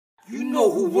You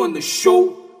know who run the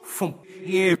show. From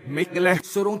here, make it left.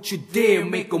 So don't you dare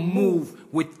make a move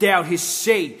without his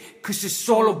shade, cause it's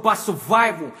all about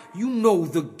survival. You know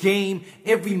the game,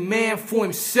 every man for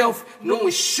himself, no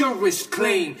insurance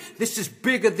claim. This is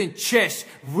bigger than chess,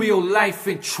 real life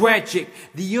and tragic.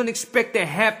 The unexpected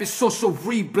happens, so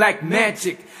read black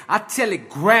magic. I tell it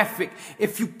graphic.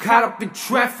 If you caught up in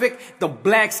traffic, the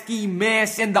black ski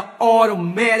mask and the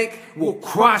automatic will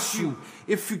cross you.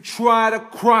 If you try to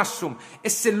cross them,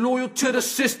 it's loyal to the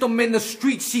system in the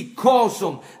streets he calls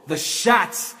them. The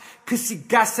shots, cause he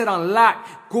got it on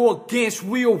lock. Go against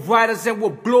real riders and will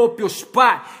blow up your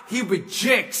spot. He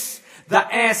rejects the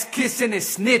ass kissing and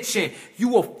snitching.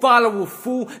 You a follower,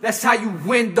 fool, that's how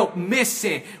you end up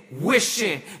missing.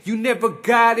 Wishing you never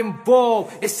got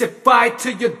involved. It's set fire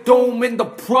to your dome and the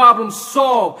problem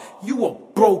solved. You a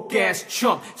broke ass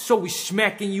chump, so we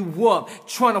smacking you up.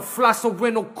 Trying to floss a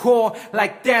rental car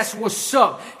like that's what's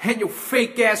up. And your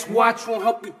fake ass watch won't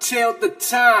help you tell the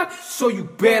time. So you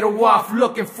better off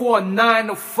looking for a 9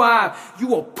 to 5.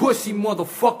 You a pussy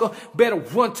motherfucker, better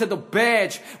run to the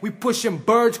badge. We pushing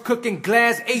birds, cooking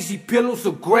glass, AZ pillows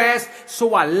of grass.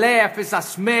 So I laugh as I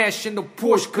smash in the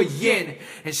Porsche Cayenne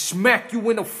and smack you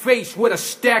in the face with a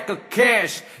stack of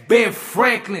cash. Ben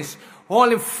Franklin's all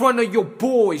in front of your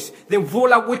boys. Then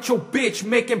roll out with your bitch,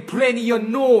 making plenty of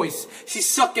noise. She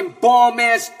sucking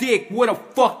bomb-ass dick with a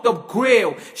fucked up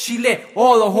grill. She let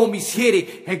all her homies hit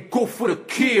it and go for the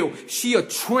kill. She a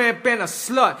tramp and a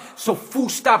slut, so fool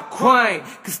stop crying.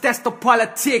 Cause that's the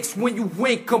politics when you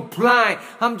ain't complying.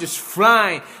 I'm just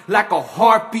flying like a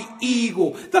harpy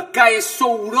eagle. The guy is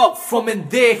sold up from in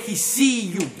there he see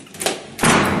you.